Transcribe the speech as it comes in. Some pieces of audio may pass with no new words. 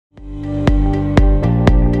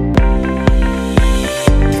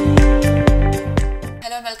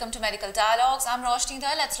Medical Dialogues. I'm Roshni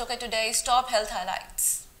Dhar. Let's look at today's top health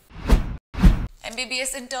highlights.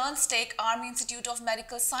 MBBS interns take Army Institute of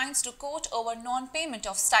Medical Science to court over non-payment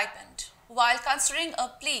of stipend. While considering a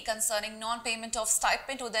plea concerning non-payment of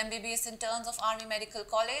stipend to the MBBS interns of Army Medical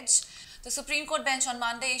College, the Supreme Court bench on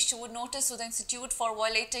Monday issued notice to the institute for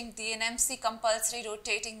violating the NMC Compulsory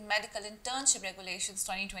Rotating Medical Internship Regulations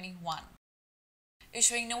 2021.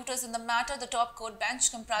 Issuing notice in the matter, the top court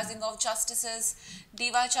bench, comprising of Justices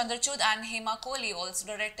D.Y, Chandrachud and Hima Kohli, also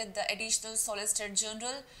directed the Additional Solicitor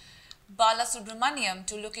General, Col Bala Subramanium,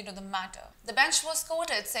 to look into the matter. The bench was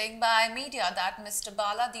quoted saying by media that Mr.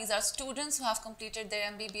 Bala, these are students who have completed their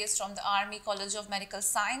MBBS from the Army College of Medical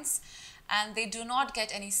Science and they do not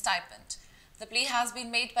get any stipend. The plea has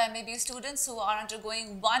been made by MBBS students who are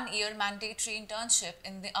undergoing 1-year mandatory internship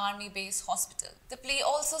in the Army Base Hospital. The plea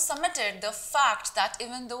also submitted the fact that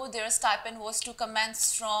even though their stipend was to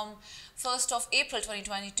commence from 1st of April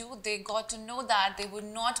 2022, they got to know that they would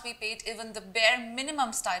not be paid even the bare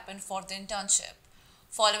minimum stipend for the internship.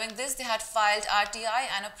 Following this, they had filed RTI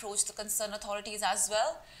and approached the concerned authorities as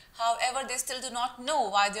well. However, they still do not know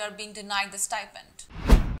why they are being denied the stipend.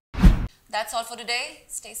 That's all for today.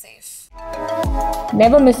 Stay safe.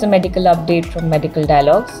 Never miss a medical update from Medical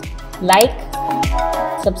Dialogues. Like,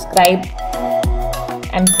 subscribe,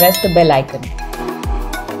 and press the bell icon.